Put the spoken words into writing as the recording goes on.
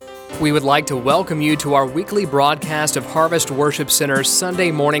We would like to welcome you to our weekly broadcast of Harvest Worship Center's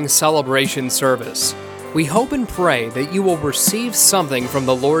Sunday morning celebration service. We hope and pray that you will receive something from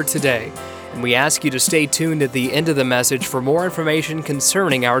the Lord today, and we ask you to stay tuned at the end of the message for more information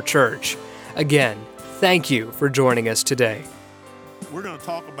concerning our church. Again, thank you for joining us today. We're going to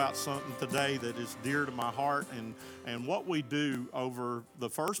talk about something today that is dear to my heart, and what we do over the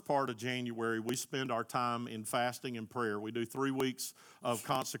first part of January, we spend our time in fasting and prayer. We do 3 weeks of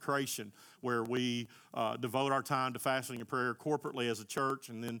consecration where we devote our time to fasting and prayer corporately as a church.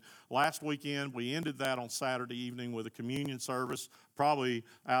 And then last weekend, we ended that on Saturday evening with a communion service. Probably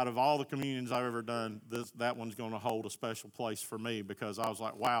out of all the communions I've ever done, that one's going to hold a special place for me because I was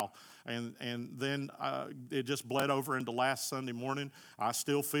like, wow. And then it just bled over into last Sunday morning. I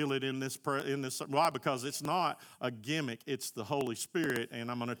still feel it in this. Why? Because it's not a gimmick. It's the Holy Spirit.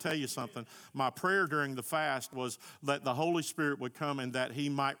 And I'm going to tell you something. My prayer during the fast was that the Holy Spirit would come and that He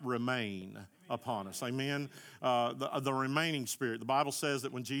might remain upon us. Amen. The remaining Spirit. The Bible says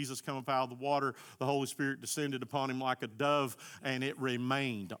that when Jesus came up out of the water, the Holy Spirit descended upon Him like a dove, and it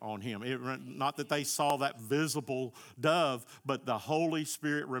remained on Him. Not that they saw that visible dove, but the Holy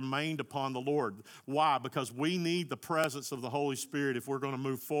Spirit remained upon the Lord. Why? Because we need the presence of the Holy Spirit if we're going to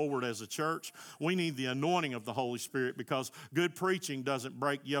move forward as a church. We need the anointing of the Holy Spirit because good preaching doesn't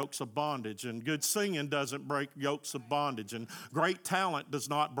break yokes of bondage, and good singing doesn't break yokes of bondage, and great talent does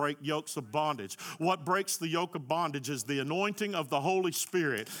not break yokes of bondage. What breaks the yoke of bondage is the anointing of the Holy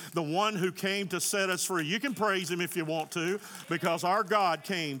Spirit, the one who came to set us free. You can praise Him if you want to, because our God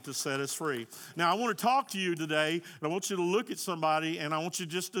came to set us free. Now, I want to talk to you today, and I want you to look at somebody, and I want you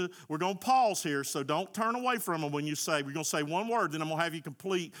we're going to pause here, so don't turn away from them when you say, we're going to say one word, then I'm going to have you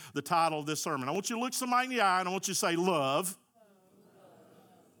complete the title of this sermon. I want you to look somebody in the eye, and I want you to say, love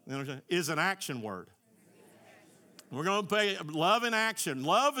is an action word. We're going to pay love in action.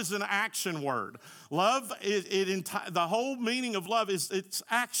 Love is an action word. Love, the whole meaning of love is it's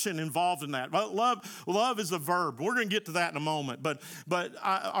action involved in that. But love is a verb. We're going to get to that in a moment. But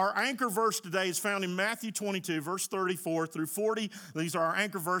our anchor verse today is found in Matthew 22, verse 34 through 40. These are our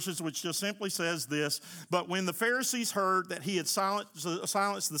anchor verses, which just simply says this. But when the Pharisees heard that He had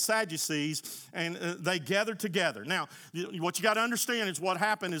silenced the Sadducees, and they gathered together. Now, what you got to understand is what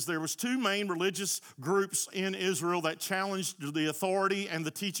happened is there was 2 main religious groups in Israel that challenged the authority and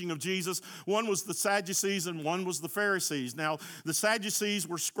the teaching of Jesus. One was the Sadducees and one was the Pharisees. Now, the Sadducees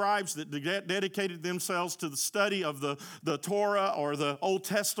were scribes that dedicated themselves to the study of the Torah or the Old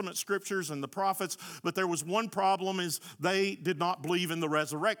Testament scriptures and the prophets, but there was one problem is they did not believe in the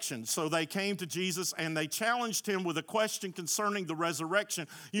resurrection. So they came to Jesus and they challenged Him with a question concerning the resurrection.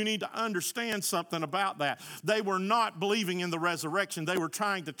 You need to understand something about that. They were not believing in the resurrection. They were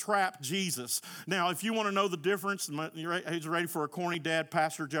trying to trap Jesus. Now, if you want to know the difference, he's ready for a corny dad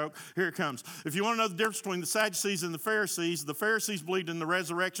pastor joke. Here it comes. If you want to know the difference between the Sadducees and the Pharisees believed in the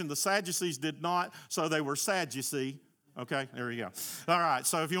resurrection. The Sadducees did not, so they were Sadducee. Okay, there you go. All right,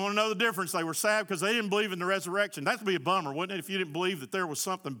 so if you want to know the difference, they were sad because they didn't believe in the resurrection. That would be a bummer, wouldn't it, if you didn't believe that there was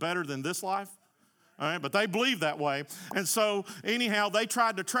something better than this life? All right, but they believed that way. And so, anyhow, they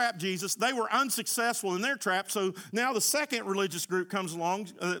tried to trap Jesus. They were unsuccessful in their trap. So now the second religious group comes along,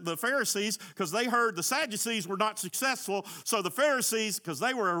 the Pharisees, because they heard the Sadducees were not successful. So the Pharisees, because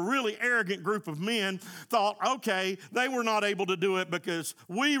they were a really arrogant group of men, thought, okay, they were not able to do it because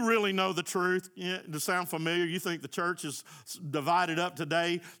we really know the truth. Yeah, to sound familiar, you think the church is divided up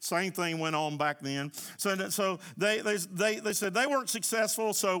today? Same thing went on back then. So they said they weren't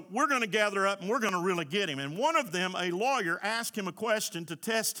successful, so we're going to gather up and we're going to really get him. And one of them, a lawyer, asked him a question to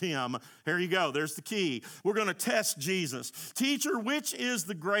test him. Here you go. There's the key. We're going to test Jesus. Teacher, which is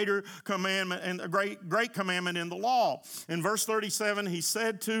the greater commandment and a great commandment in the law? In verse 37, he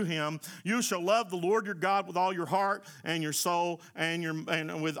said to him, you shall love the Lord your God with all your heart and your soul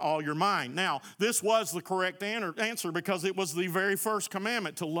and with all your mind. Now, this was the correct answer because it was the very first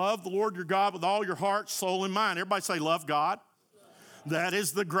commandment, to love the Lord your God with all your heart, soul, and mind. Everybody say, love God. That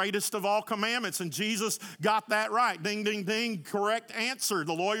is the greatest of all commandments, and Jesus got that right. Ding, ding, ding, correct answer.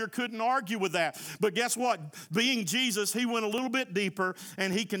 The lawyer couldn't argue with that. But guess what? Being Jesus, He went a little bit deeper,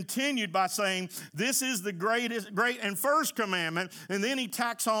 and He continued by saying, this is the great and first commandment, and then He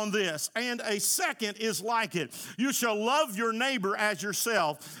tacks on this, and a second is like it. You shall love your neighbor as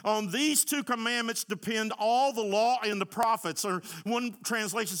yourself. On these 2 commandments depend all the law and the prophets. Or one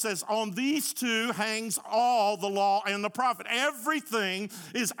translation says, on these 2 hangs all the law and the prophet. Everything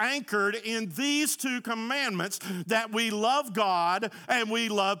is anchored in these 2 commandments, that we love God and we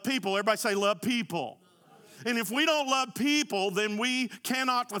love people. Everybody say love people. And if we don't love people, then we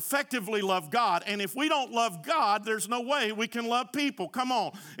cannot effectively love God. And if we don't love God, there's no way we can love people. Come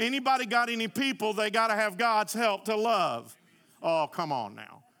on. Anybody got any people they got to have God's help to love? Oh, come on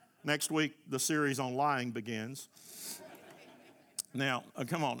now. Next week, the series on lying begins. Now,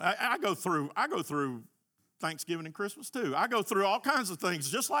 come on. I go through Thanksgiving and Christmas too. I go through all kinds of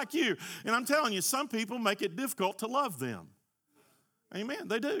things just like you. And I'm telling you, some people make it difficult to love them. Amen.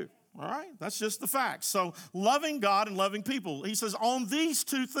 They do. All right, that's just the facts. So loving God and loving people. He says on these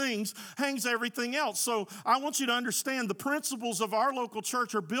two things hangs everything else. So I want you to understand the principles of our local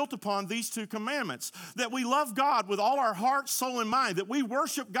church are built upon these two commandments. That we love God with all our heart, soul, and mind. That we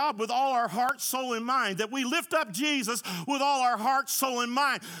worship God with all our heart, soul, and mind. That we lift up Jesus with all our heart, soul, and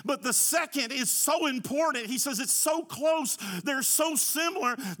mind. But the second is so important. He says it's so close, they're so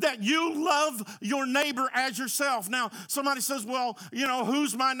similar that you love your neighbor as yourself. Now, somebody says, well,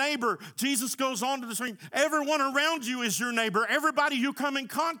 who's my neighbor? Jesus goes on to say, everyone around you is your neighbor. Everybody you come in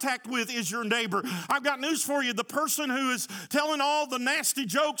contact with is your neighbor. I've got news for you. The person who is telling all the nasty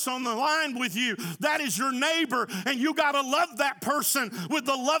jokes on the line with you, that is your neighbor. And you got to love that person with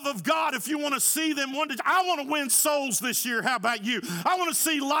the love of God if you want to see them one day. I want to win souls this year. How about you? I want to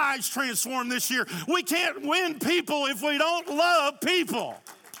see lives transformed this year. We can't win people if we don't love people.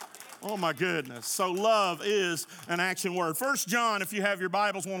 Oh, my goodness. So love is an action word. 1 John, if you have your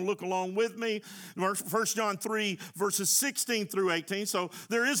Bibles, want to look along with me. 1 John 3, verses 16 through 18. So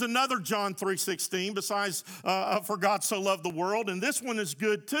there is another John 3:16 besides for God so loved the world. And this one is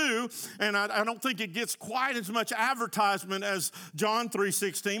good too. And I don't think it gets quite as much advertisement as John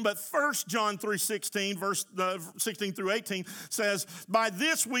 3:16. But 1 John 3:16, verse 16 through 18 says, by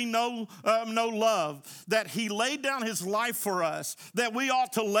this we know love, that he laid down his life for us, that we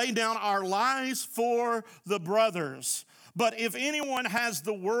ought to lay down our lives for the brothers. But if anyone has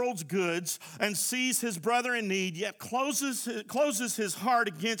the world's goods and sees his brother in need, yet closes his heart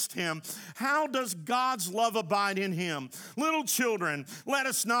against him, how does God's love abide in him? Little children, let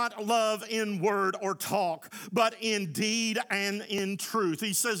us not love in word or talk, but in deed and in truth.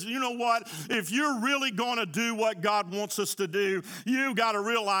 He says, you know what? If you're really going to do what God wants us to do, you got to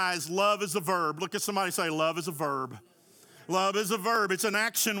realize love is a verb. Look at somebody, say, love is a verb. Love is a verb. It's an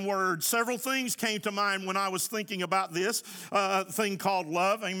action word. Several things came to mind when I was thinking about this thing called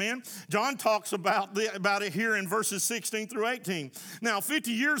love. Amen. John talks about it here in verses 16 through 18. Now,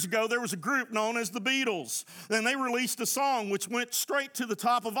 50 years ago, there was a group known as the Beatles. And they released a song which went straight to the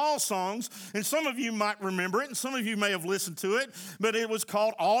top of all songs. And some of you might remember it, and some of you may have listened to it. But it was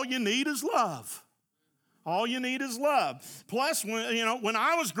called All You Need Is Love. All you need is love. Plus, when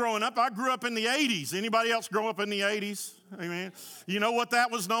I was growing up, I grew up in the 80s. Anybody else grow up in the 80s? Amen. You know what that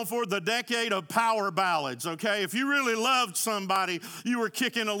was known for? The decade of power ballads, okay? If you really loved somebody, you were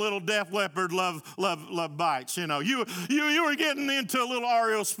kicking a little Def Leppard love bites, You were getting into a little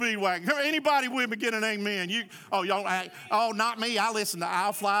REO Speedwagon. Anybody with me get an amen? Not me. I listened to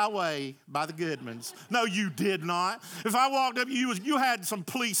I'll Fly Away by the Goodmans. No, you did not. If I walked up, you had some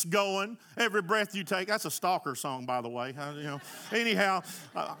police going. Every breath you take. That's a stalker song, by the way. Anyhow,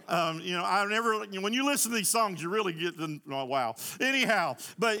 when you listen to these songs, you really get the, oh, wow. Anyhow,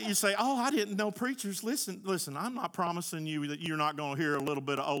 but you say, oh, I didn't know preachers. Listen, I'm not promising you that you're not going to hear a little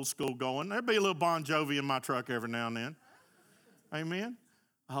bit of old school going. There'll be a little Bon Jovi in my truck every now and then. Amen.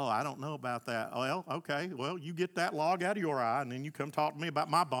 Oh, I don't know about that. Well, okay. Well, you get that log out of your eye, and then you come talk to me about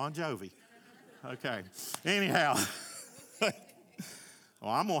my Bon Jovi. Okay. Anyhow. Well,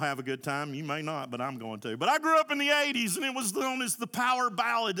 I'm going to have a good time. You may not, but I'm going to. But I grew up in the 80s, and it was known as the power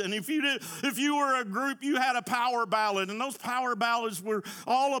ballad. And if you were a group, you had a power ballad. And those power ballads were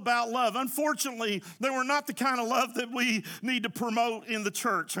all about love. Unfortunately, they were not the kind of love that we need to promote in the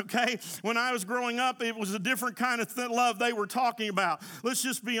church, okay? When I was growing up, it was a different kind of love they were talking about. Let's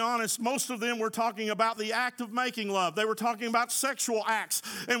just be honest. Most of them were talking about the act of making love. They were talking about sexual acts.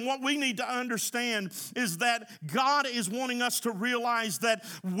 And what we need to understand is that God is wanting us to realize that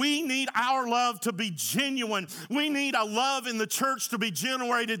we need our love to be genuine. We need a love in the church to be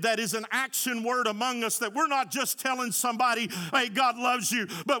generated that is an action word among us, that we're not just telling somebody, hey, God loves you,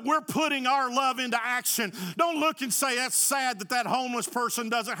 but we're putting our love into action. Don't look and say, that's sad that homeless person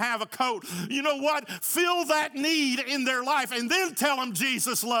doesn't have a coat. You know what? Fill that need in their life and then tell them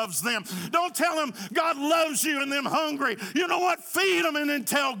Jesus loves them. Don't tell them God loves you and them hungry. You know what? Feed them and then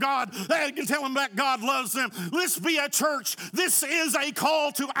tell them that God loves them. Let's be a church. This is a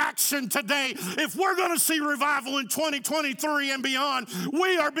call to action today. If we're going to see revival in 2023 and beyond,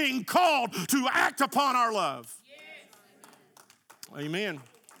 we are being called to act upon our love. Yes. Amen.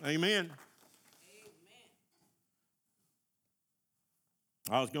 Amen.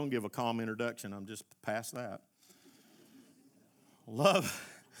 I was going to give a calm introduction. I'm just past that. Love.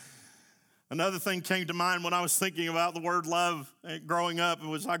 Another thing came to mind when I was thinking about the word love growing up. It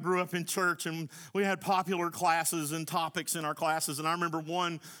was I grew up in church, and we had popular classes and topics in our classes. And I remember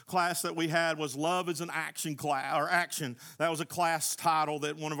one class that we had was Love is an Action class, or Action. That was a class title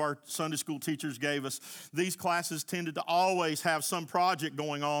that one of our Sunday school teachers gave us. These classes tended to always have some project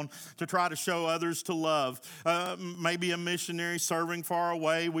going on to try to show others to love. Maybe a missionary serving far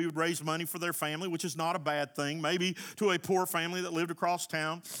away. We would raise money for their family, which is not a bad thing. Maybe to a poor family that lived across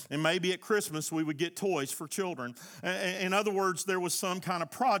town. And maybe at Christmas we would get toys for children. In other words, there was some kind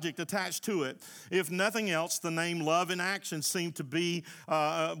of project attached to it. If nothing else, the name Love in Action seemed to be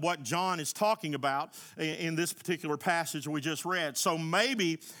what John is talking about in this particular passage we just read. So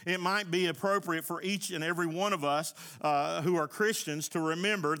maybe it might be appropriate for each and every one of us who are Christians to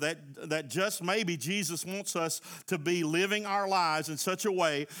remember that just maybe Jesus wants us to be living our lives in such a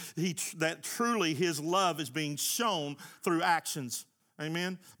way that truly his love is being shown through actions.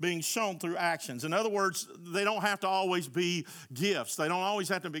 Amen? Being shown through actions. In other words, they don't have to always be gifts. They don't always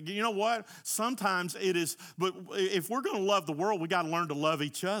have to be, you know what? Sometimes it is, but if we're going to love the world, we got to learn to love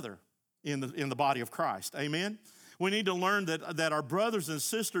each other in the body of Christ. Amen? We need to learn that our brothers and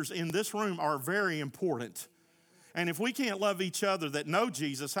sisters in this room are very important. And if we can't love each other that know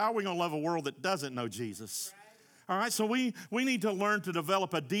Jesus, how are we going to love a world that doesn't know Jesus? All right, so we need to learn to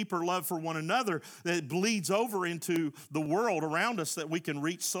develop a deeper love for one another that bleeds over into the world around us that we can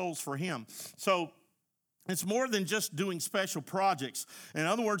reach souls for him. So it's more than just doing special projects. In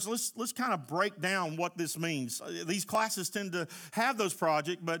other words, let's kind of break down what this means. These classes tend to have those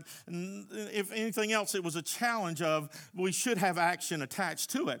projects, but if anything else, it was a challenge of we should have action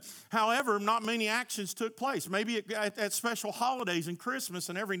attached to it. However, not many actions took place. Maybe at special holidays and Christmas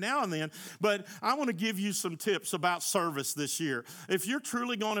and every now and then. But I want to give you some tips about service this year. If you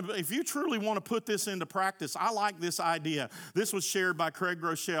truly want to put this into practice, I like this idea. This was shared by Craig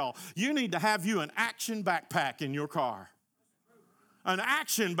Rochelle. You need to have you an action backpack in your car. An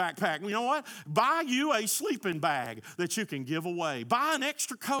action backpack. You know what? Buy you a sleeping bag that you can give away. Buy an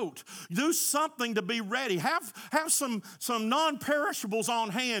extra coat. Do something to be ready. Have some non-perishables on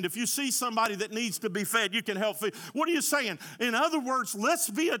hand. If you see somebody that needs to be fed, you can help feed. What are you saying? In other words,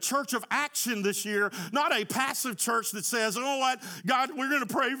 let's be a church of action this year, not a passive church that says, oh, what? God, we're going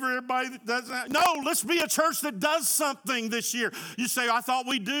to pray for everybody that does that. No, let's be a church that does something this year. You say, I thought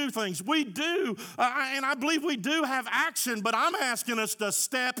we do things. We do, and I believe we do have action, but I'm asking us to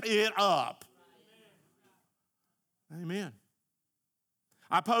step it up. Amen.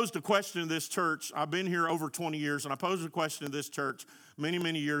 I posed a question to this church. I've been here over 20 years, and I posed a question to this church many,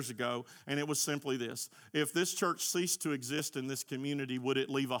 many years ago, and it was simply this. If this church ceased to exist in this community, would it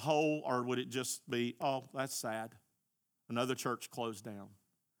leave a hole, or would it just be, oh, that's sad, another church closed down?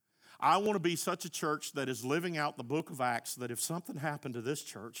 I want to be such a church that is living out the book of Acts, that if something happened to this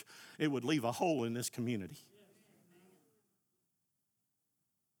church, it would leave a hole in this community.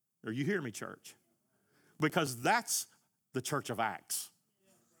 Or you hear me, church? Because that's the church of Acts.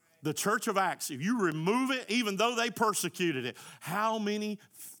 The church of Acts, if you remove it, even though they persecuted it, how many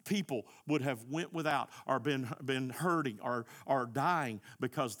people would have went without or been hurting or dying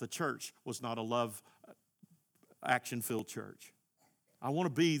because the church was not a love, action-filled church? I want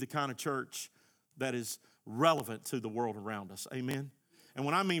to be the kind of church that is relevant to the world around us. Amen? And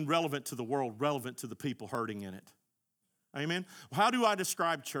when I mean relevant to the world, relevant to the people hurting in it. Amen. How do I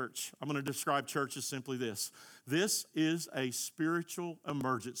describe church? I'm going to describe church as simply this. This is a spiritual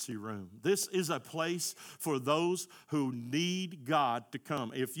emergency room. This is a place for those who need God to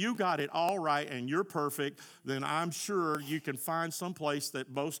come. If you got it all right and you're perfect, then I'm sure you can find some place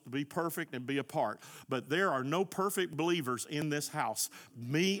that boasts to be perfect and be a part. But there are no perfect believers in this house,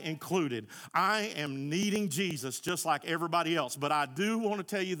 me included. I am needing Jesus just like everybody else. But I do want to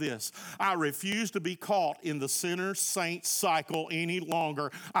tell you this. I refuse to be caught in the sinner saint cycle any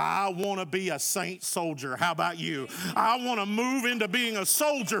longer. I want to be a saint soldier. How about you? I want to move into being a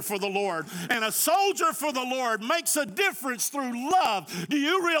soldier for the Lord. And a soldier for the Lord makes a difference through love. Do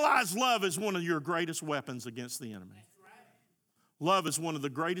you realize love is one of your greatest weapons against the enemy? Love is one of the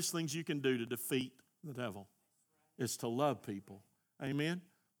greatest things you can do to defeat the devil. It's to love people. Amen?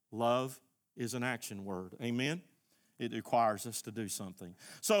 Love is an action word. Amen? It requires us to do something.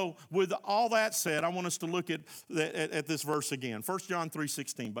 So with all that said, I want us to look at this verse again. 1 John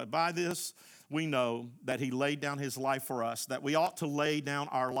 3:16. But by this we know that he laid down his life for us, that we ought to lay down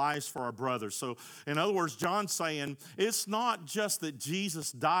our lives for our brothers. So in other words, John's saying it's not just that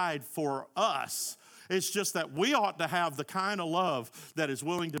Jesus died for us. It's just that we ought to have the kind of love that is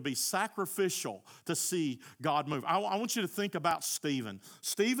willing to be sacrificial to see God move. I want you to think about Stephen.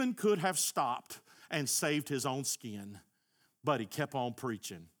 Stephen could have stopped and saved his own skin, but he kept on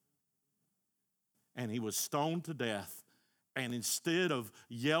preaching. And he was stoned to death. And instead of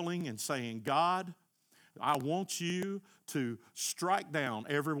yelling and saying, God, I want you to strike down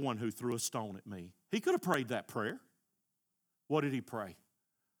everyone who threw a stone at me, he could have prayed that prayer. What did he pray?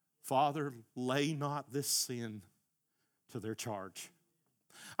 Father, lay not this sin to their charge.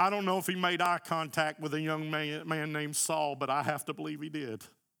 I don't know if he made eye contact with a young man named Saul, but I have to believe he did.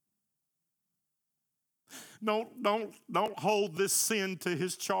 Don't hold this sin to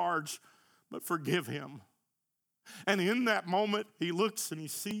his charge, but forgive him. And in that moment, he looks and he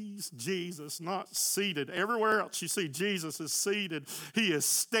sees Jesus not seated. Everywhere else you see Jesus is seated. He is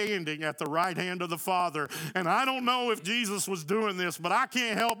standing at the right hand of the Father. And I don't know if Jesus was doing this, but I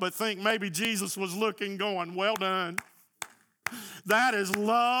can't help but think maybe Jesus was looking, going, well done. That is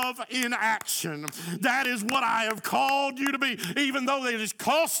love in action. That is what I have called you to be. Even though it is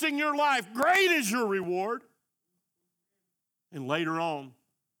costing your life, great is your reward. And later on,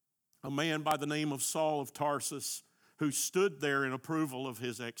 a man by the name of Saul of Tarsus, who stood there in approval of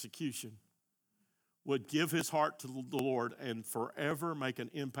his execution, would give his heart to the Lord and forever make an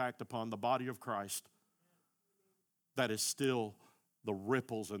impact upon the body of Christ. That is still the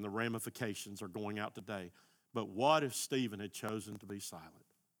ripples and the ramifications are going out today. But what if Stephen had chosen to be silent?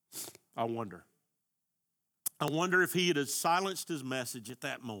 I wonder. I wonder if he had silenced his message at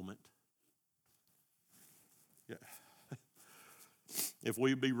that moment. Yeah. If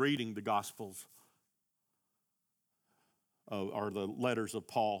we'd be reading the Gospels or the letters of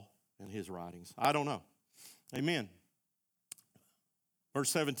Paul and his writings. I don't know. Amen. Verse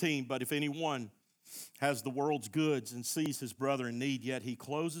 17, but if anyone has the world's goods and sees his brother in need, yet he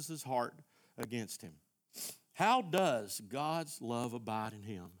closes his heart against him. How does God's love abide in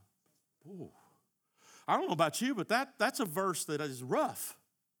him? Ooh. I don't know about you, but that's a verse that is rough.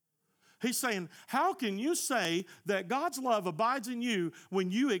 He's saying, how can you say that God's love abides in you when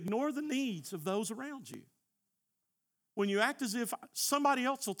you ignore the needs of those around you? When you act as if somebody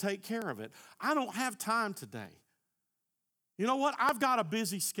else will take care of it. I don't have time today. You know what? I've got a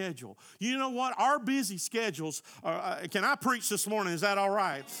busy schedule. You know what? Our busy schedules, can I preach this morning? Is that all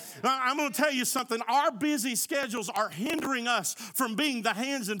right? I'm going to tell you something. Our busy schedules are hindering us from being the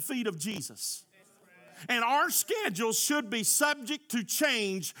hands and feet of Jesus. And our schedules should be subject to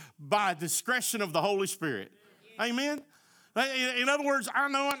change by discretion of the Holy Spirit. Amen? In other words, I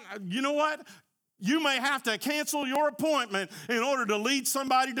know, you know what? You may have to cancel your appointment in order to lead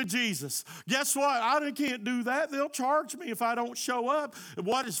somebody to Jesus. Guess what? I can't do that. They'll charge me if I don't show up.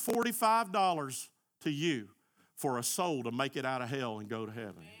 What is $45 to you for a soul to make it out of hell and go to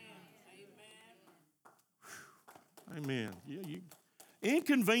heaven? Amen. You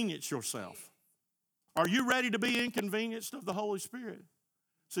inconvenience yourself. Are you ready to be inconvenienced of the Holy Spirit?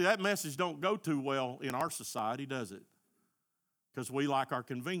 See, that message don't go too well in our society, does it? Because we like our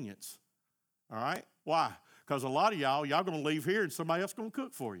convenience. All right? Why? Because a lot of y'all going to leave here and somebody else going to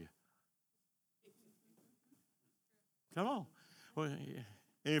cook for you. Come on. Well,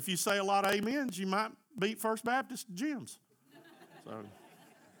 if you say a lot of amens, you might beat First Baptist gyms. So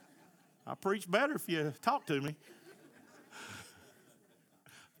I preach better if you talk to me.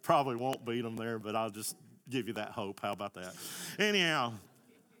 Probably won't beat them there, but I'll just give you that hope. How about that? Anyhow,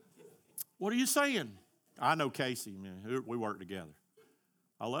 what are you saying? I know Casey, man. We work together.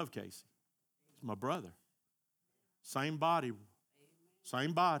 I love Casey. He's my brother. Same body,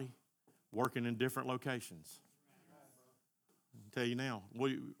 working in different locations. I'll tell you now, what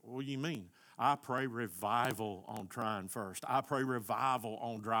do you mean? I pray revival on Tryon First. I pray revival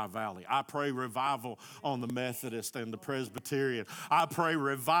on Dry Valley. I pray revival on the Methodist and the Presbyterian. I pray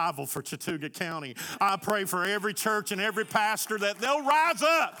revival for Chattooga County. I pray for every church and every pastor that they'll rise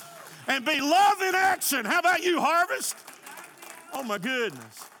up and be love in action. How about you, Harvest? Oh, my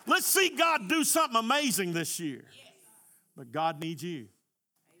goodness. Let's see God do something amazing this year. But God needs you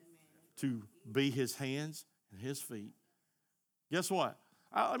to be his hands and his feet. Guess what?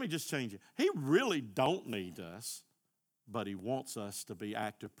 Let me just change it. He really don't need us, but he wants us to be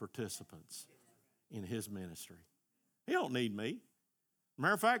active participants in his ministry. He don't need me.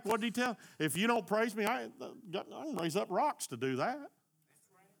 Matter of fact, what did he tell? If you don't praise me, I can raise up rocks to do that.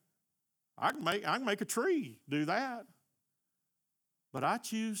 I can make a tree do that. But I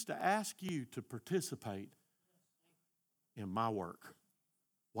choose to ask you to participate in my work.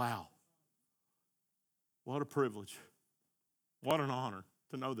 Wow. What a privilege. What an honor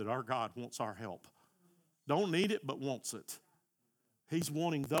to know that our God wants our help. Don't need it, but wants it. He's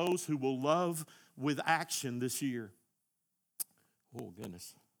wanting those who will love with action this year. Oh,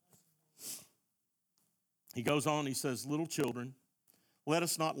 goodness. He goes on, he says, little children, let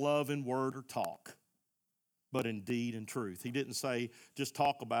us not love in word or talk, but in deed and truth. He didn't say just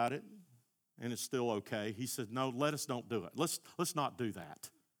talk about it and it's still okay. He said, no, let us don't do it. Let's not do that.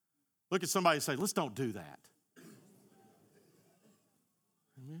 Look at somebody and say, let's don't do that.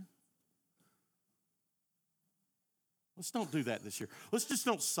 Amen. Let's don't do that this year. Let's just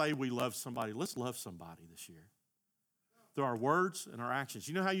don't say we love somebody. Let's love somebody this year. Through our words and our actions.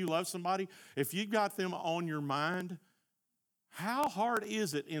 You know how you love somebody? If you got them on your mind, how hard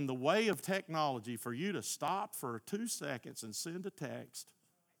is it in the way of technology for you to stop for 2 seconds and send a text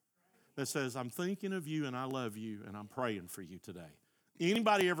that says, I'm thinking of you and I love you and I'm praying for you today?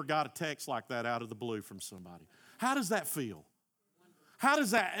 Anybody ever got a text like that out of the blue from somebody? How does that feel? How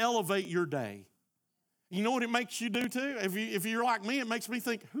does that elevate your day? You know what it makes you do too? If you're like me, it makes me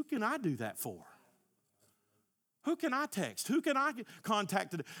think, who can I do that for? Who can I text? Who can I contact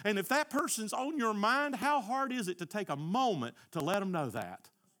today? And if that person's on your mind, how hard is it to take a moment to let them know that?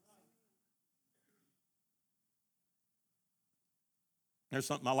 There's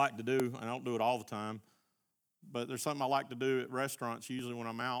something I like to do, and I don't do it all the time, but there's something I like to do at restaurants usually when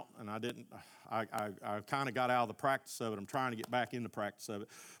I'm out, and I kind of got out of the practice of it. I'm trying to get back in the practice of it.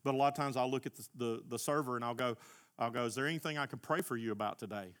 But a lot of times I'll look at the server and I'll go, is there anything I can pray for you about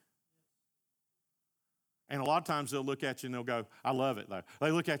today? And a lot of times they'll look at you and they'll go, I love it though. They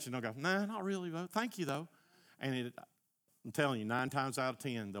look at you and they'll go, nah, not really though. Thank you though. And I'm telling you, 9 times out of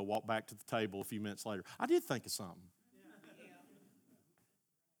 10, they'll walk back to the table a few minutes later. I did think of something.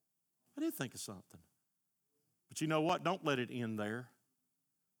 I did think of something. But you know what? Don't let it end there.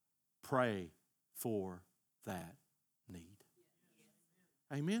 Pray for that need.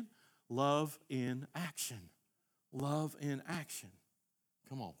 Amen? Love in action. Love in action.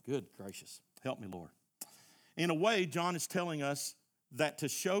 Come on. Good gracious. Help me, Lord. In a way, John is telling us that to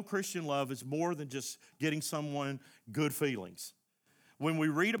show Christian love is more than just getting someone good feelings. When we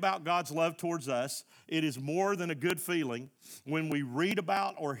read about God's love towards us, it is more than a good feeling. When we read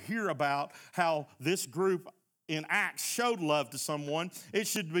about or hear about how this group in Acts showed love to someone, it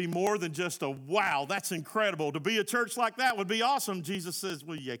should be more than just a, wow, that's incredible. To be a church like that would be awesome. Jesus says,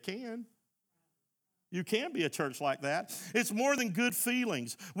 well, you can. You can be a church like that. It's more than good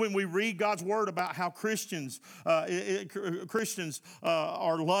feelings when we read God's word about how Christians are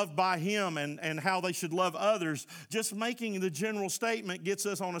loved by Him and how they should love others. Just making the general statement gets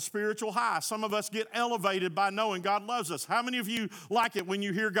us on a spiritual high. Some of us get elevated by knowing God loves us. How many of you like it when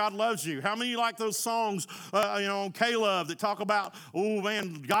you hear God loves you? How many like those songs, on K-Love that talk about, oh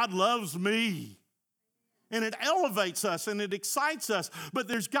man, God loves me? And it elevates us and it excites us. But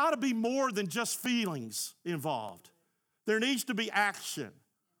there's got to be more than just feelings involved. There needs to be action.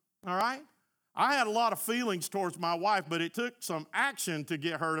 All right? I had a lot of feelings towards my wife, but it took some action to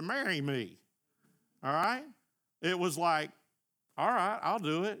get her to marry me. All right? It was like, all right, I'll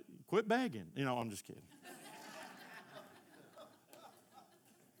do it. Quit begging. I'm just kidding.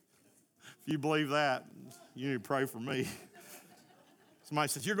 If you believe that, you need to pray for me. Somebody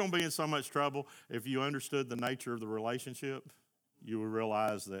says, you're going to be in so much trouble. If you understood the nature of the relationship, you would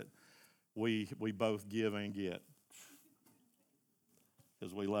realize that we both give and get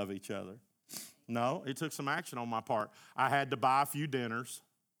because we love each other. No, it took some action on my part. I had to buy a few dinners.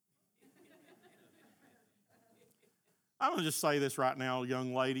 I'm going to just say this right now,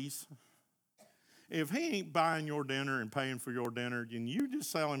 young ladies. If he ain't buying your dinner and paying for your dinner, then you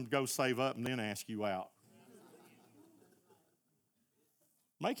just tell him to go save up and then ask you out.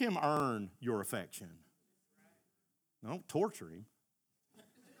 Make him earn your affection. Don't torture him.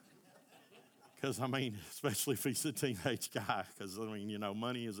 Because, especially if he's a teenage guy, because,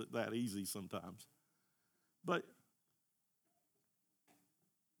 money isn't that easy sometimes. But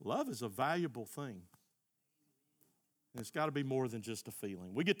love is a valuable thing. And it's got to be more than just a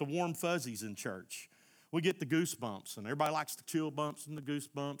feeling. We get the warm fuzzies in church. We get the goosebumps, and everybody likes the chill bumps and the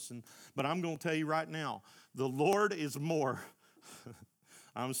goosebumps. But I'm going to tell you right now, the Lord is more...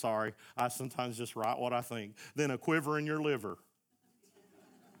 I'm sorry, I sometimes just write what I think, than a quiver in your liver.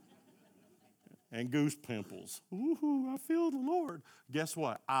 And goose pimples. Ooh, I feel the Lord. Guess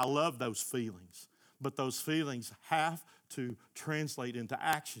what? I love those feelings. But those feelings have to translate into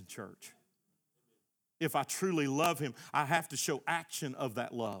action, church. If I truly love Him, I have to show action of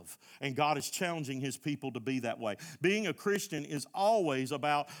that love. And God is challenging His people to be that way. Being a Christian is always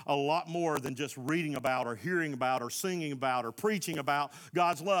about a lot more than just reading about or hearing about or singing about or preaching about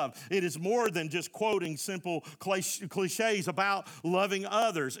God's love. It is more than just quoting simple cliches about loving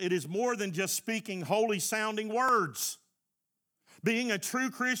others. It is more than just speaking holy sounding words. Being a true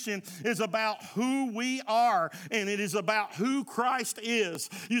Christian is about who we are, and it is about who Christ is.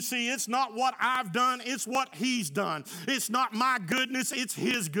 You see, it's not what I've done, it's what He's done. It's not my goodness, it's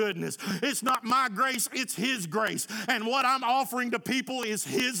His goodness. It's not my grace, it's His grace. And what I'm offering to people is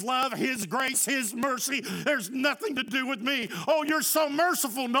His love, His grace, His mercy. There's nothing to do with me. Oh, you're so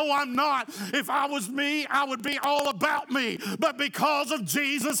merciful. No, I'm not. If I was me, I would be all about me. But because of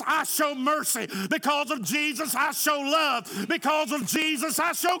Jesus, I show mercy. Because of Jesus, I show love. Because of Jesus,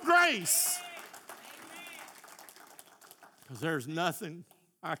 I show grace. Because there's nothing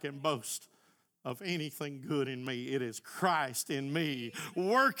I can boast of anything good in me. It is Christ in me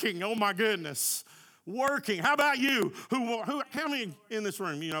working. Oh my goodness, working. How about you? How many in this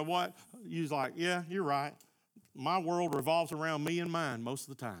room, you know what? You're like, yeah, you're right. My world revolves around me and mine most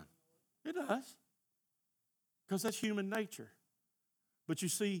of the time. It does. Because that's human nature. But you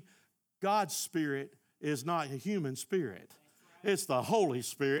see, God's Spirit is not a human spirit. It's the Holy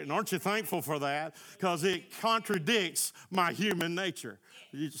Spirit. And aren't you thankful for that? Because it contradicts my human nature.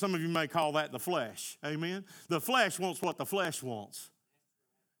 Some of you may call that the flesh. Amen? The flesh wants what the flesh wants.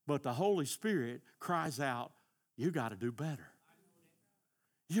 But the Holy Spirit cries out, you got to do better.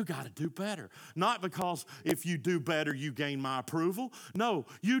 You got to do better. Not because if you do better, you gain my approval. No,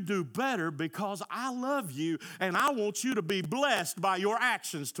 you do better because I love you and I want you to be blessed by your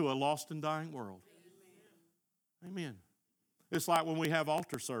actions to a lost and dying world. Amen. It's like when we have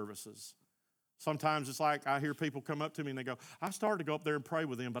altar services. Sometimes it's like I hear people come up to me and they go, I started to go up there and pray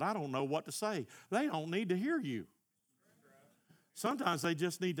with them, but I don't know what to say. They don't need to hear you. Sometimes they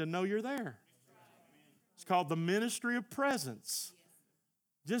just need to know you're there. It's called the ministry of presence.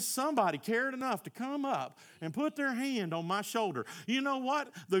 Just somebody cared enough to come up and put their hand on my shoulder. You know what?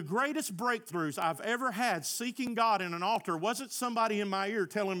 The greatest breakthroughs I've ever had seeking God in an altar wasn't somebody in my ear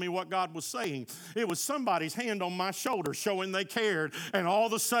telling me what God was saying. It was somebody's hand on my shoulder showing they cared. And all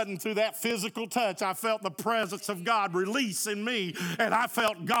of a sudden, through that physical touch, I felt the presence of God release in me, and I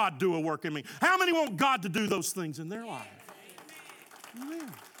felt God do a work in me. How many want God to do those things in their life? Amen.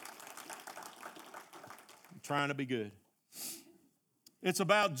 I'm trying to be good. It's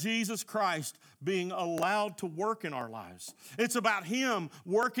about Jesus Christ being allowed to work in our lives. It's about Him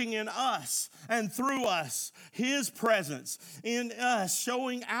working in us and through us, His presence in us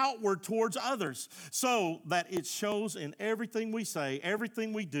showing outward towards others so that it shows in everything we say,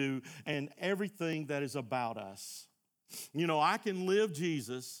 everything we do, and everything that is about us. You know, I can live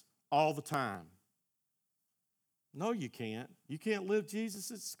Jesus all the time. No, you can't. You can't live Jesus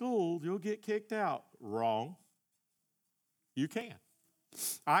at school. You'll get kicked out. Wrong. You can.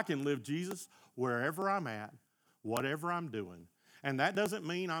 I can live Jesus wherever I'm at, whatever I'm doing. And that doesn't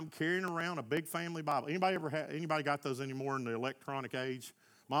mean I'm carrying around a big family Bible. Anybody got those anymore in the electronic age?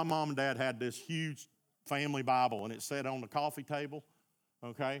 My mom and dad had this huge family Bible, and it sat on the coffee table,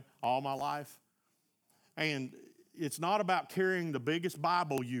 okay, all my life. And it's not about carrying the biggest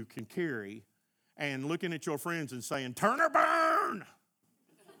Bible you can carry and looking at your friends and saying, turn or burn.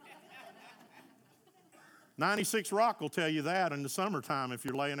 96 Rock will tell you that in the summertime if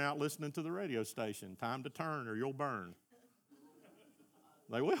you're laying out listening to the radio station. Time to turn or you'll burn.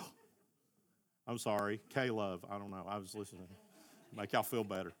 They will. I'm sorry. K-Love. I don't know. I was listening. Make y'all feel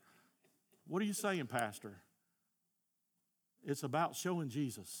better. What are you saying, Pastor? It's about showing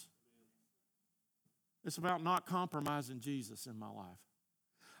Jesus. It's about not compromising Jesus in my life.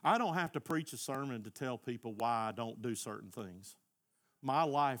 I don't have to preach a sermon to tell people why I don't do certain things. My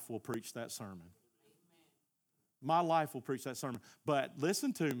life will preach that sermon. My life will preach that sermon. But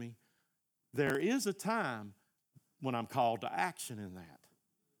listen to me, there is a time when I'm called to action in that.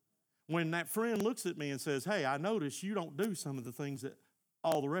 When that friend looks at me and says, hey, I notice you don't do some of the things that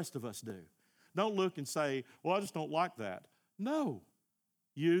all the rest of us do. Don't look and say, well, I just don't like that. No.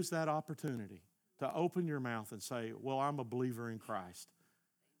 Use that opportunity to open your mouth and say, well, I'm a believer in Christ,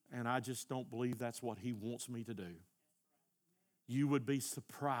 and I just don't believe that's what He wants me to do. You would be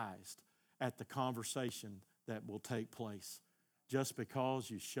surprised at the conversation that will take place just because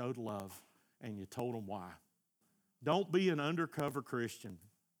you showed love and you told them why. Don't be an undercover Christian,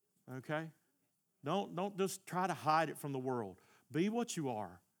 okay? Don't just try to hide it from the world. Be what you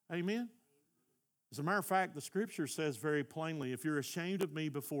are. Amen? As a matter of fact, the Scripture says very plainly, if you're ashamed of me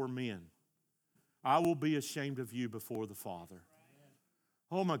before men, I will be ashamed of you before the Father.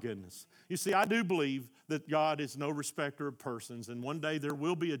 Oh my goodness. You see, I do believe that God is no respecter of persons, and one day there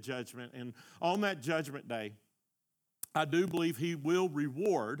will be a judgment, and on that judgment day, I do believe He will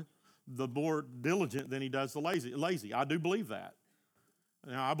reward the more diligent than He does the lazy. I do believe that.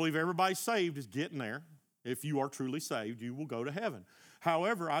 Now, I believe everybody saved is getting there. If you are truly saved, you will go to heaven.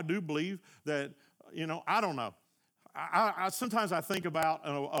 However, I do believe that, I don't know. Sometimes I think about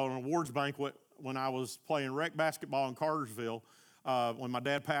an awards banquet when I was playing rec basketball in Cartersville when my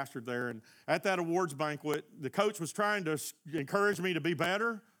dad pastored there. And at that awards banquet, the coach was trying to encourage me to be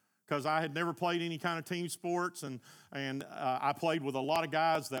better because I had never played any kind of team sports. And I played with a lot of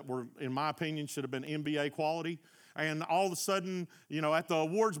guys that were, in my opinion, should have been NBA quality. And all of a sudden, at the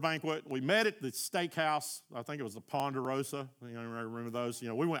awards banquet, we met at the steakhouse. I think it was the Ponderosa. I remember those.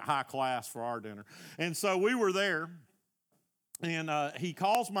 We went high class for our dinner. And so we were there, and he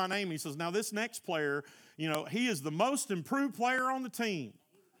calls my name. He says, now this next player, he is the most improved player on the team.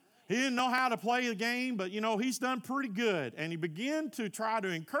 He didn't know how to play the game, but, he's done pretty good. And he began to try to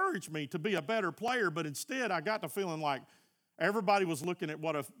encourage me to be a better player, but instead I got to feeling like everybody was looking at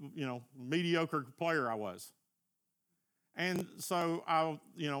what a, mediocre player I was. And so,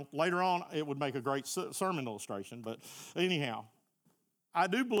 later on, it would make a great sermon illustration. But anyhow, I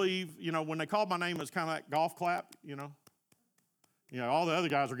do believe, when they called my name, it's kind of like golf clap, all the other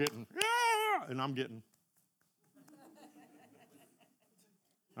guys are getting, yeah, and I'm getting.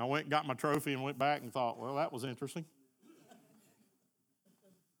 I went and got my trophy and went back and thought, well, that was interesting.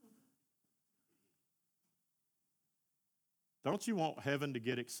 Don't you want heaven to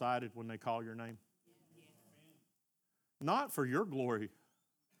get excited when they call your name? Not for your glory,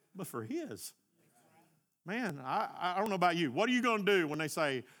 but for His. Man, I don't know about you. What are you going to do when they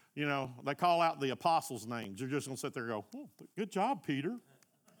say, they call out the apostles' names? You're just going to sit there and go, oh, good job, Peter.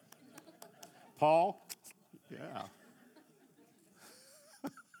 Paul? Yeah.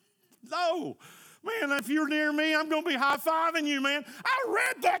 No. Man, if you're near me, I'm going to be high-fiving you, man. I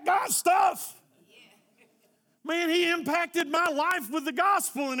read that guy's stuff. Man, he impacted my life with the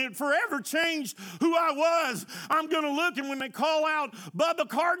gospel, and it forever changed who I was. I'm going to look, and when they call out Bubba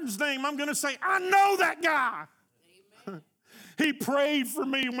Carden's name, I'm going to say, I know that guy. He prayed for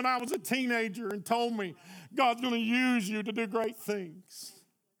me when I was a teenager and told me, God's going to use you to do great things.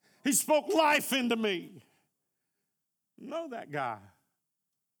 He spoke life into me. I know that guy.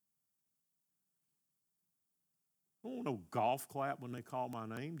 I don't want no golf clap when they call my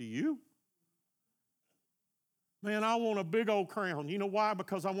name. Do you? Man, I want a big old crown. You know why?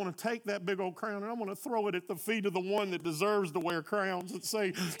 Because I want to take that big old crown and I want to throw it at the feet of the one that deserves to wear crowns and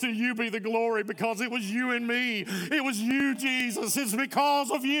say, to you be the glory, because it was you and me. It was you, Jesus. It's because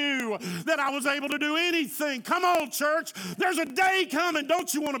of you that I was able to do anything. Come on, church. There's a day coming.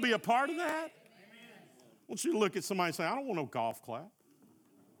 Don't you want to be a part of that? I want you to look at somebody and say, I don't want no golf clap.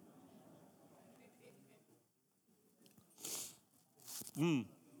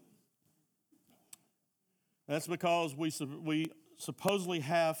 That's because we supposedly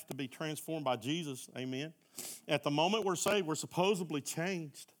have to be transformed by Jesus, amen. At the moment we're saved, we're supposedly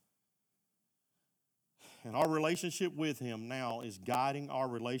changed. And our relationship with Him now is guiding our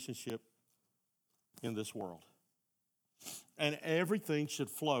relationship in this world. And everything should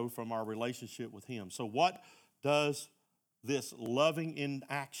flow from our relationship with Him. So what does this loving in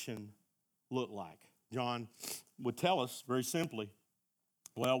action look like? John would tell us very simply,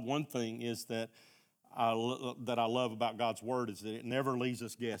 well, one thing is that I love about God's Word is that it never leaves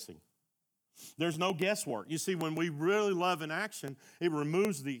us guessing. There's no guesswork. You see, when we really love in action, it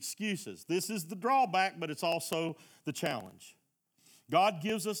removes the excuses. This is the drawback, but it's also the challenge. God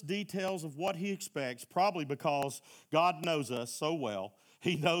gives us details of what He expects, probably because God knows us so well.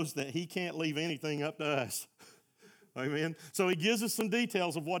 He knows that He can't leave anything up to us. Amen. So He gives us some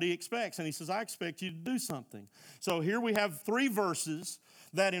details of what He expects, and He says, I expect you to do something. So here we have 3 verses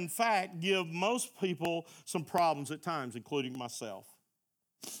that in fact give most people some problems at times, including myself.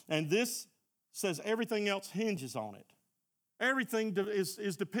 And this says everything else hinges on it. Everything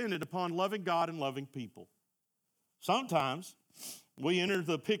is dependent upon loving God and loving people. Sometimes we enter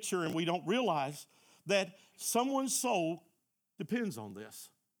the picture and we don't realize that someone's soul depends on this,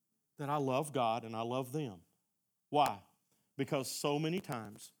 that I love God and I love them. Why? Because so many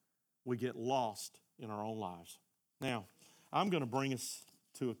times we get lost in our own lives. Now, I'm going to bring us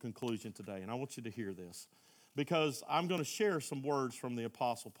to a conclusion today, and I want you to hear this, because I'm going to share some words from the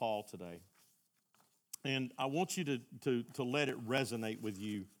Apostle Paul today, and I want you to let it resonate with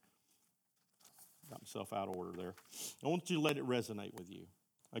you. Got myself out of order there. I want you to let it resonate with you.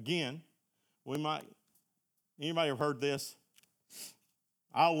 Again, anybody have heard this?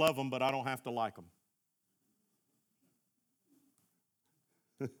 I love them, but I don't have to like them.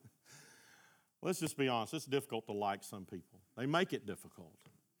 Let's just be honest. It's difficult to like some people. They make it difficult.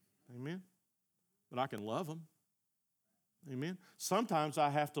 Amen? But I can love them. Amen? Sometimes I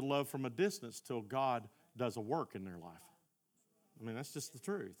have to love from a distance till God does a work in their life. I mean, that's just the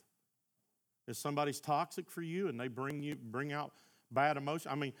truth. If somebody's toxic for you and they bring out bad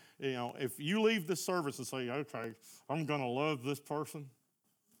emotion. I mean, if you leave this service and say, okay, I'm going to love this person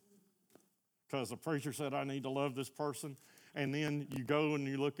because the preacher said I need to love this person, and then you go and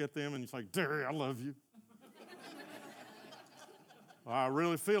you look at them and you say, Terry, I love you. I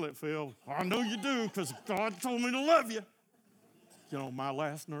really feel it, Phil. I know you do because God told me to love you. My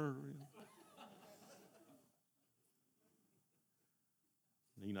last nerve.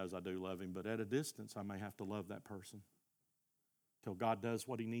 He knows I do love him, but at a distance, I may have to love that person till God does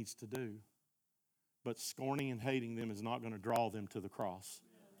what he needs to do. But scorning and hating them is not going to draw them to the cross.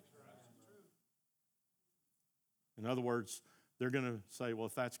 In other words, they're going to say, well,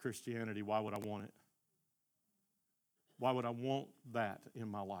 if that's Christianity, why would I want it? Why would I want that in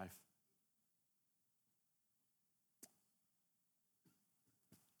my life?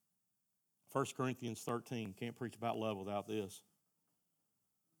 First Corinthians 13, can't preach about love without this.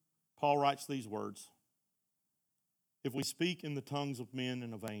 Paul writes these words, if we speak in the tongues of men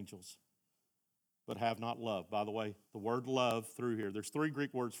and of angels, but have not love. By the way, the word love through here, there's 3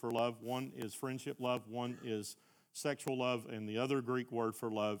 Greek words for love. One is friendship love, one is sexual love, and the other Greek word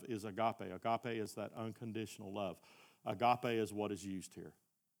for love is agape. Agape is that unconditional love. Agape is what is used here,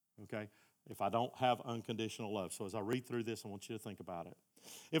 okay? If I don't have unconditional love. So as I read through this, I want you to think about it.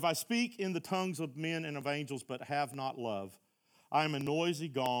 If I speak in the tongues of men and of angels, but have not love, I am a noisy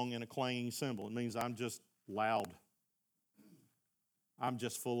gong and a clanging cymbal. It means I'm just loud. I'm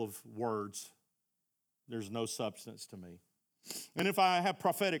just full of words. There's no substance to me. And if I have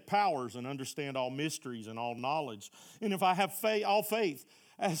prophetic powers and understand all mysteries and all knowledge, and if I have all faith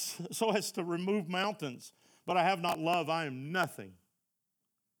so as to remove mountains, but I have not love, I am nothing.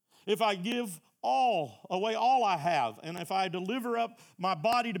 If I give away all I have, and if I deliver up my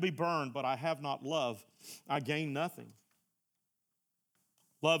body to be burned, but I have not love, I gain nothing.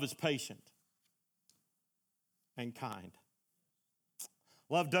 Love is patient and kind.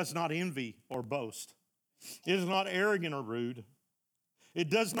 Love does not envy or boast. It is not arrogant or rude.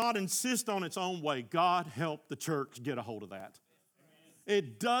 It does not insist on its own way. God help the church get a hold of that.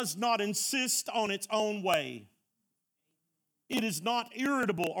 It does not insist on its own way. It is not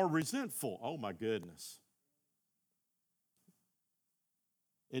irritable or resentful. Oh my goodness.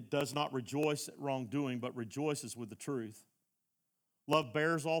 It does not rejoice at wrongdoing, but rejoices with the truth. Love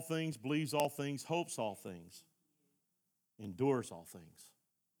bears all things, believes all things, hopes all things, endures all things.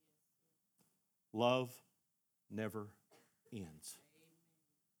 Love never ends.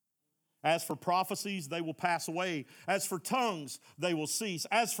 As for prophecies, they will pass away. As for tongues, they will cease.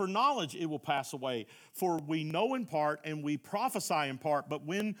 As for knowledge, it will pass away. For we know in part and we prophesy in part, but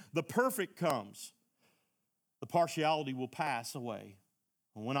when the perfect comes, the partiality will pass away.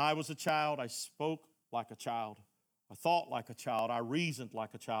 And when I was a child, I spoke like a child. I thought like a child. I reasoned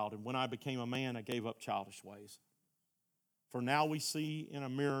like a child. And when I became a man, I gave up childish ways. For now we see in a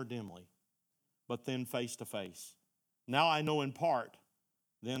mirror dimly, but then face to face. Now I know in part,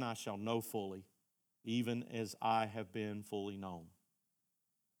 then I shall know fully, even as I have been fully known.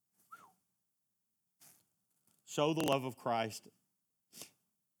 Show the love of Christ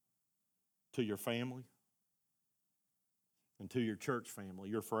to your family and to your church family,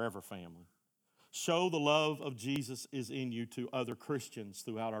 your forever family. Show the love of Jesus is in you to other Christians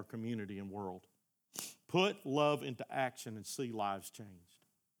throughout our community and world. Put love into action and see lives changed.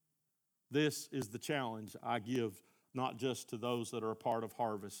 This is the challenge I give not just to those that are a part of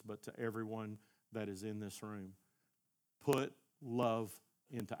Harvest, but to everyone that is in this room. Put love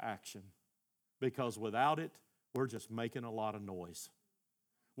into action. Because without it, we're just making a lot of noise.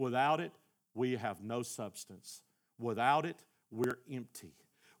 Without it, we have no substance. Without it, we're empty.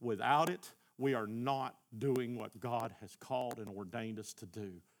 Without it, we are not doing what God has called and ordained us to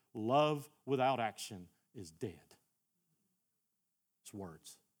do. Love without action is dead. It's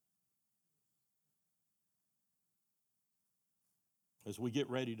words. As we get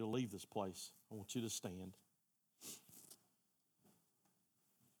ready to leave this place, I want you to stand.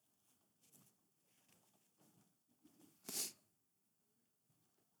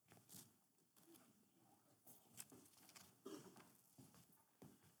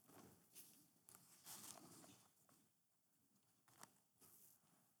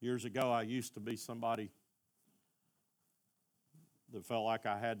 Years ago, I used to be somebody that felt like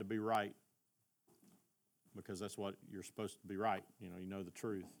I had to be right because that's what you're supposed to be right. You know the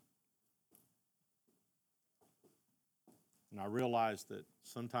truth. And I realized that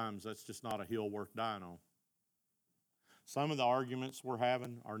sometimes that's just not a hill worth dying on. Some of the arguments we're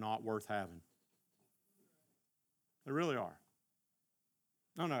having are not worth having. They really are.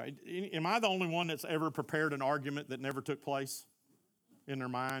 No, am I the only one that's ever prepared an argument that never took place? in their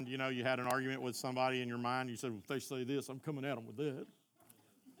mind. You know, you had an argument with somebody in your mind. You said, well, if they say this, I'm coming at them with that.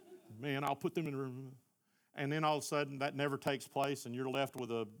 Man, I'll put them in a room. And then all of a sudden, that never takes place, and you're left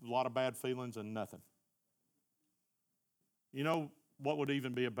with a lot of bad feelings and nothing. You know what would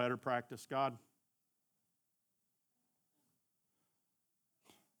even be a better practice? God,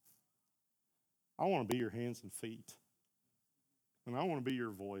 I want to be your hands and feet. And I want to be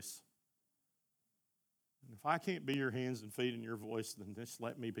your voice. And if I can't be your hands and feet and your voice, then just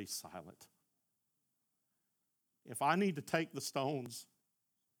let me be silent. If I need to take the stones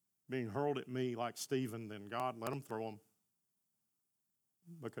being hurled at me like Stephen, then God, let them throw them.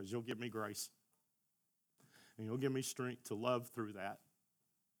 Because you'll give me grace. And you'll give me strength to love through that.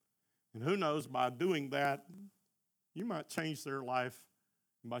 And who knows, by doing that, you might change their life.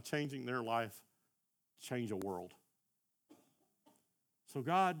 And by changing their life, change a world. So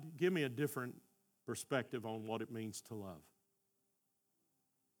God, give me a different perspective on what it means to love.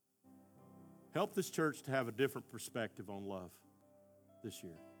 Help this church to have a different perspective on love this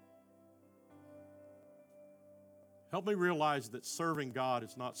year. Help me realize that serving God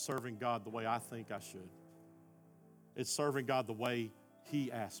is not serving God the way I think I should. It's serving God the way He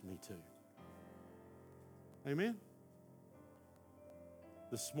asked me to. Amen?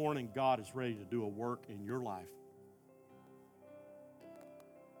 This morning, God is ready to do a work in your life.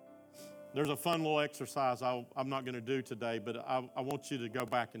 There's a fun little exercise I'm not going to do today, but I want you to go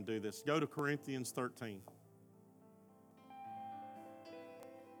back and do this. Go to Corinthians 13.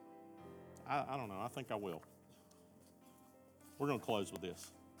 I don't know. I think I will. We're going to close with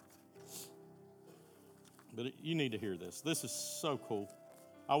this. But you need to hear this. This is so cool.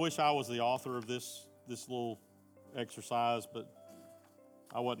 I wish I was the author of this little exercise, but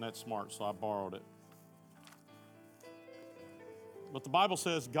I wasn't that smart, so I borrowed it. But the Bible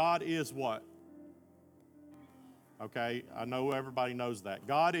says God is what? Okay, I know everybody knows that.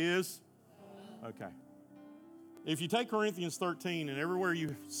 God is? Okay. If you take Corinthians 13 and everywhere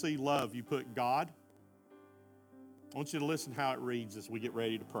you see love, you put God. I want you to listen how it reads as we get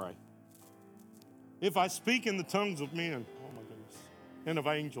ready to pray. If I speak in the tongues of men, oh my goodness, and of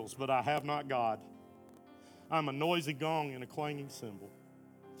angels, but I have not God, I'm a noisy gong and a clanging cymbal.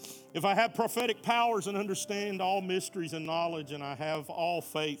 If I have prophetic powers and understand all mysteries and knowledge, and I have all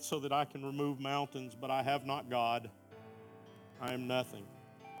faith so that I can remove mountains, but I have not God, I am nothing.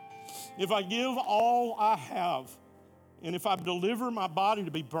 If I give all I have, and if I deliver my body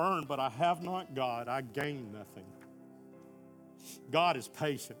to be burned, but I have not God, I gain nothing. God is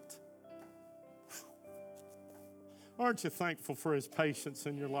patient. Aren't you thankful for His patience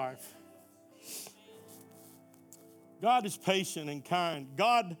in your life? God is patient and kind.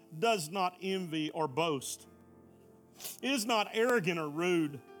 God does not envy or boast. Is not arrogant or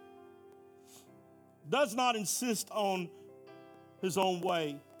rude. Does not insist on His own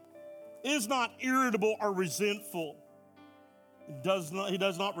way. Is not irritable or resentful. He does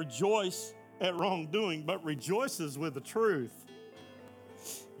not rejoice at wrongdoing, but rejoices with the truth.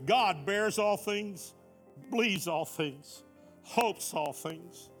 God bears all things, believes all things, hopes all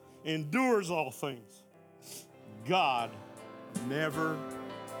things, endures all things. God never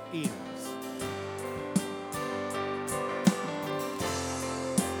ends.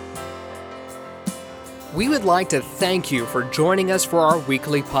 We would like to thank you for joining us for our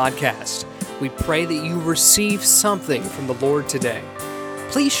weekly podcast. We pray that you receive something from the Lord today.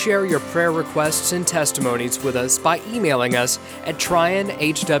 Please share your prayer requests and testimonies with us by emailing us at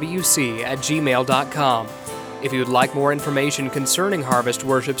trionhwc@gmail.com. If you would like more information concerning Harvest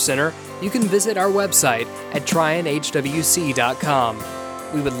Worship Center, you can visit our website at trionhwc.com.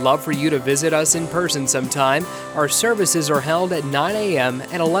 We would love for you to visit us in person sometime. Our services are held at 9 a.m.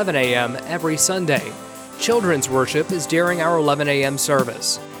 and 11 a.m. every Sunday. Children's worship is during our 11 a.m.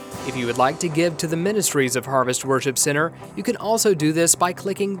 service. If you would like to give to the ministries of Harvest Worship Center, you can also do this by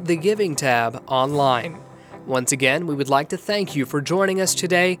clicking the Giving tab online. Once again, we would like to thank you for joining us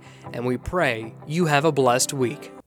today, and we pray you have a blessed week.